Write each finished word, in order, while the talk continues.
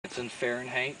in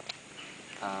Fahrenheit.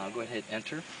 Go ahead and hit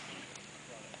enter.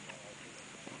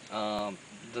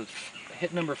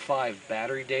 Hit number 5,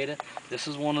 battery data. This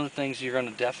is one of the things you're going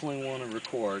to definitely want to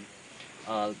record.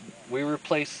 We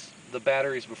replaced the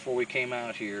batteries before we came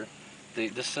out here.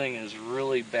 This thing is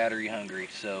really battery hungry,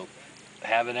 so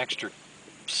have an extra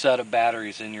set of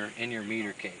batteries in your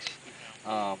meter case.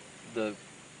 The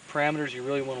parameters you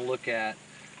really want to look at,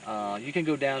 you can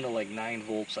go down to like 9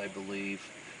 volts, I believe,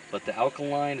 but the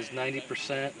alkaline is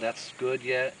 90%. That's good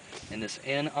yet. And this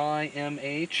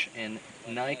NIMH and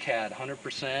NiCad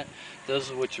 100%.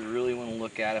 Those are what you really want to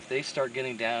look at. If they start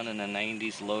getting down in the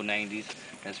 90s, low 90s,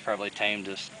 it's probably time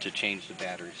to change the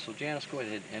batteries. So Janice, go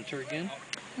ahead and enter again.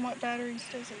 What batteries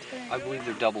does it take? I believe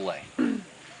they're AA.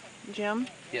 Jim?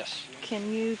 Yes.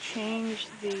 Can you change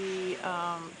the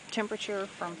temperature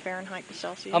from Fahrenheit to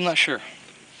Celsius? I'm not sure.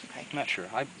 Okay. I'm not sure.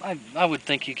 I would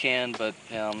think you can, but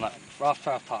I'm not off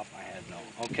the top of my head. No.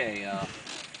 Okay.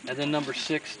 And then number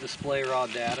 6, display raw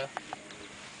data.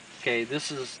 Okay.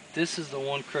 This is the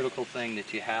one critical thing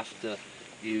that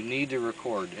you need to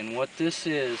record. And what this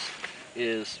is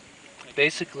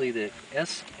basically the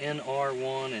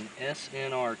SNR1 and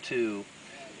SNR2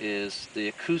 is the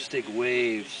acoustic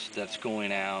waves that's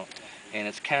going out, and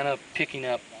it's kind of picking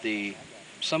up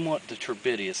somewhat the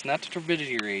turbidity. It's not the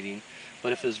turbidity rating,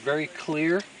 but if it's very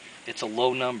clear, it's a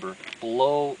low number.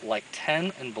 Below like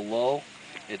 10 and below,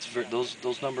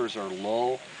 those numbers are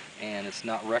low, and it's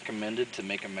not recommended to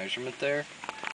make a measurement there.